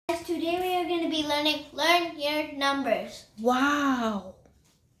be learn your numbers. Wow.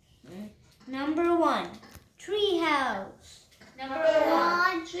 Number 1, tree house. Number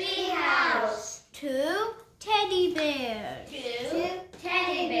 1, tree house. 2, teddy bears. 2,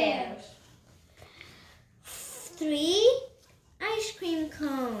 teddy bears. 3, ice cream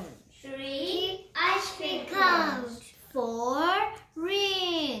cones. 3, ice cream cones. 4,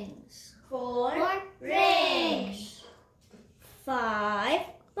 rings. 4, rings. 5,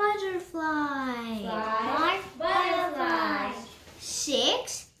 butterflies. 5, butterflies.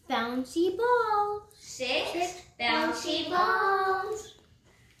 6, bouncy balls. 6, bouncy balls.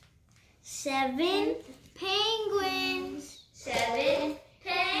 7, penguins. 7,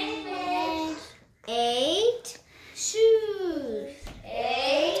 penguins. 8, shoes.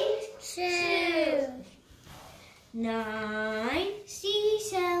 8, shoes. 9,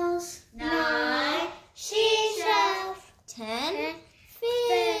 seashells. 9, seashells. 10,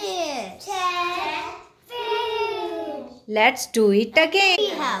 fish. 10, fish. Let's do it again. Tree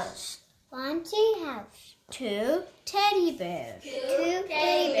house. 1 tree house. 2, teddy bears. 2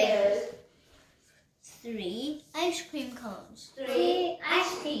 teddy bears. 3, ice cream cones. 3,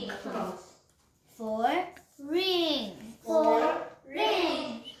 ice cream cones. 4, rings. 4,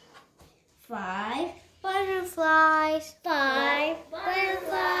 rings. 5, butterflies. 5,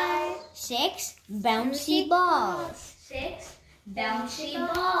 butterflies. 6, bouncy balls. 6,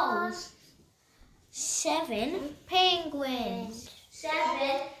 bouncy balls. 7, penguins.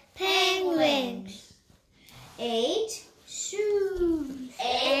 7, Penguins. 8, shoes.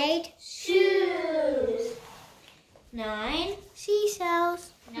 8, shoes. 9,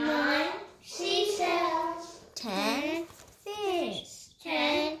 seashells. 9, seashells. 10, fish.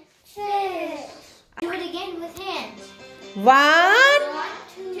 10, fish. Do it again with hands. 1, 1,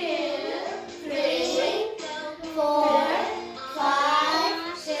 2, 3, 4,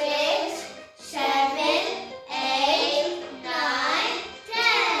 5, 6, 7, 8, 9,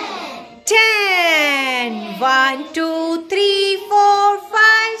 10. 10. 1, 2, 3,